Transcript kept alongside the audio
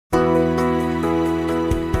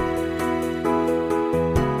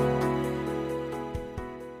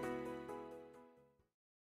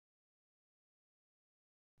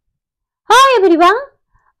everyone,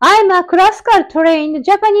 I'm a classical trained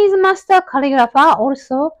Japanese master calligrapher,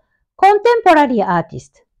 also contemporary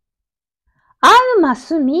artist. I'm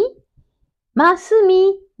Masumi.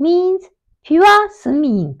 Masumi means pure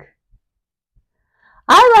sumi ink.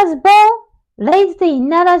 I was born, raised in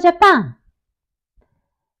Nara, Japan.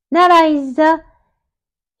 Nara is the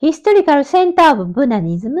historical center of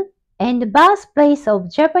Buddhism and birthplace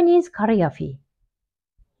of Japanese calligraphy.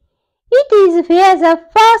 It is where the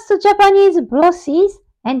first Japanese brushes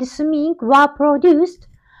and sumi ink were produced,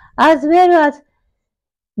 as well as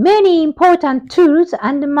many important tools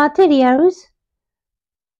and materials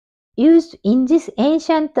used in this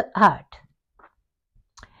ancient art.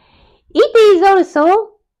 It is also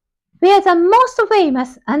where the most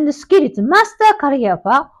famous and skilled master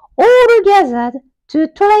calligrapher all gathered to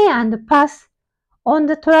train and pass on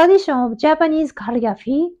the tradition of Japanese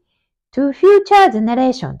calligraphy to future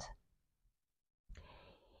generations.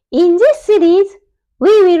 In this series, we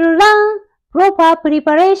will learn proper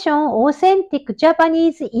preparation of authentic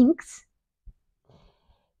Japanese inks,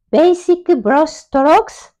 basic brush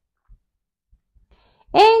strokes,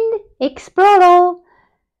 and explore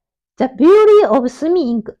the beauty of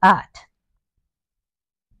sumi ink art.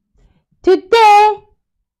 Today,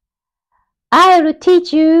 I will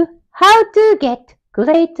teach you how to get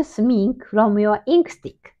great sumi ink from your ink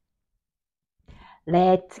stick.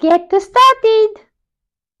 Let's get started!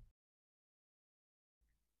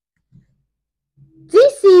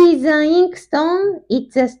 This is an ink stone.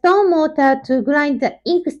 It's a stone mortar to grind the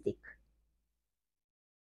ink stick.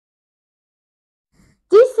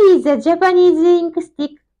 This is a Japanese ink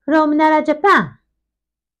stick from Nara, Japan.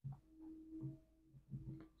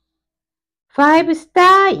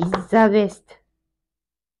 5-star is the best.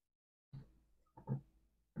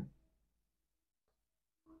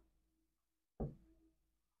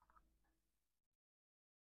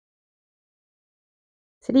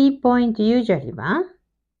 Three-point usually one.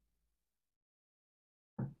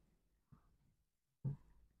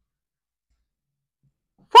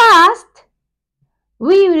 First,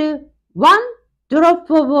 we will 1 drop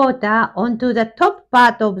of water onto the top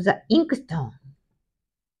part of the inkstone.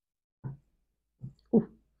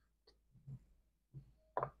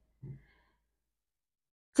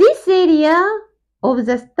 This area of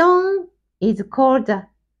the stone is called the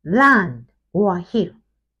land or hill.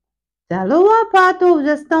 The lower part of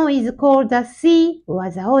the stone is called the sea or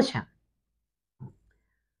the ocean.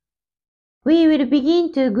 We will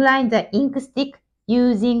begin to grind the ink stick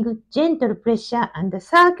using gentle pressure and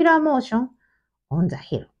circular motion on the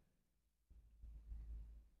hill.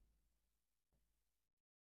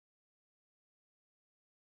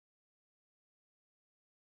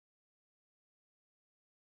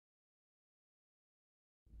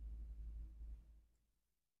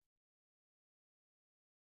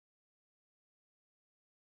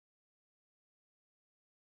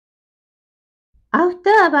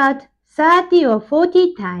 After about 30 or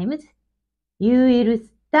 40 times, you will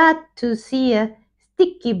start to see a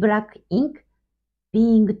sticky black ink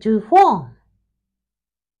being to form.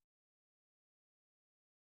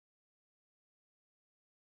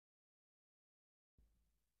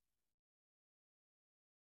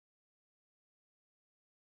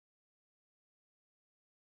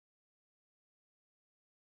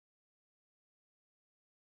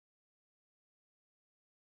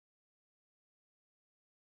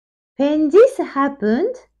 When this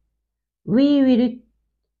happens, we will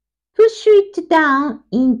push it down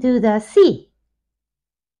into the sea.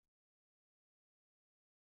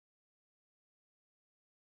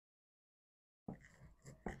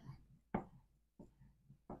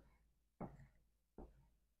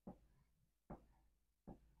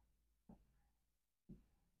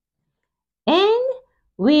 And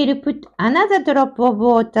we'll put another drop of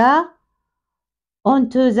water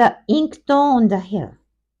onto the inkstone on the hill.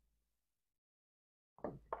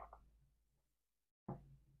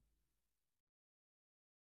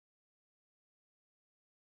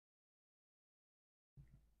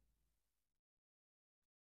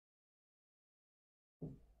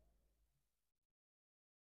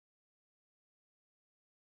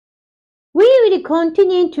 We will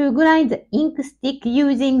continue to grind the ink stick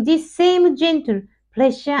using this same gentle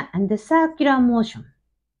pressure and circular motion.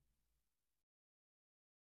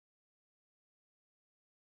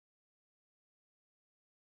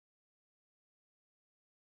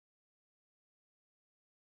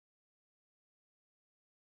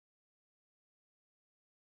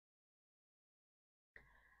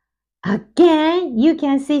 Again, you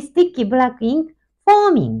can see sticky black ink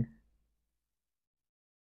forming.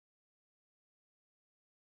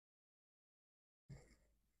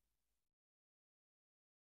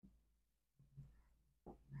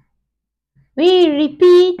 We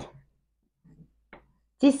repeat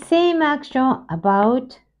this same action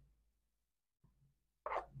about,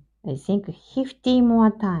 I think, 50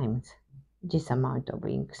 more times this amount of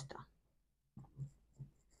inkstone.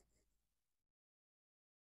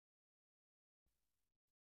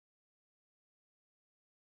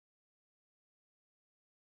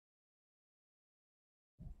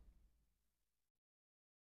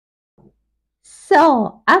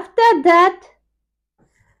 So, after that,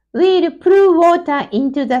 we'll pour water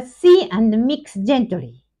into the sea and mix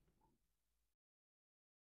gently.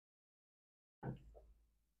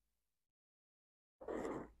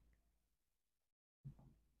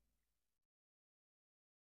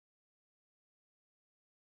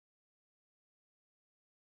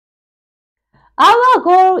 Our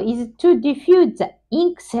goal is to diffuse the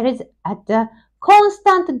ink cells at a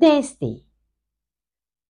constant density.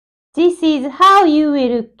 This is how you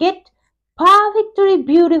will get perfectly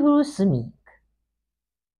beautiful sumi ink.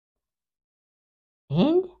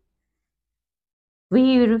 And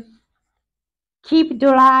we will keep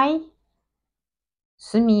dry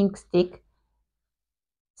sumi ink stick.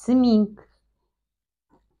 Sumi ink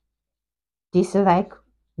dislike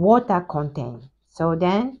water content. So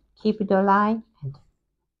then keep dry and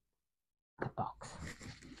the box.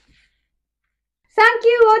 Thank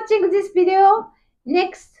you for watching this video.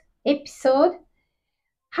 Next episode,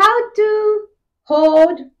 how to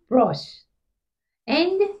hold brush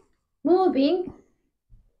and moving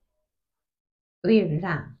will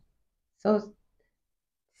learn. So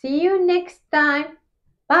see you next time.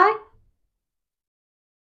 Bye.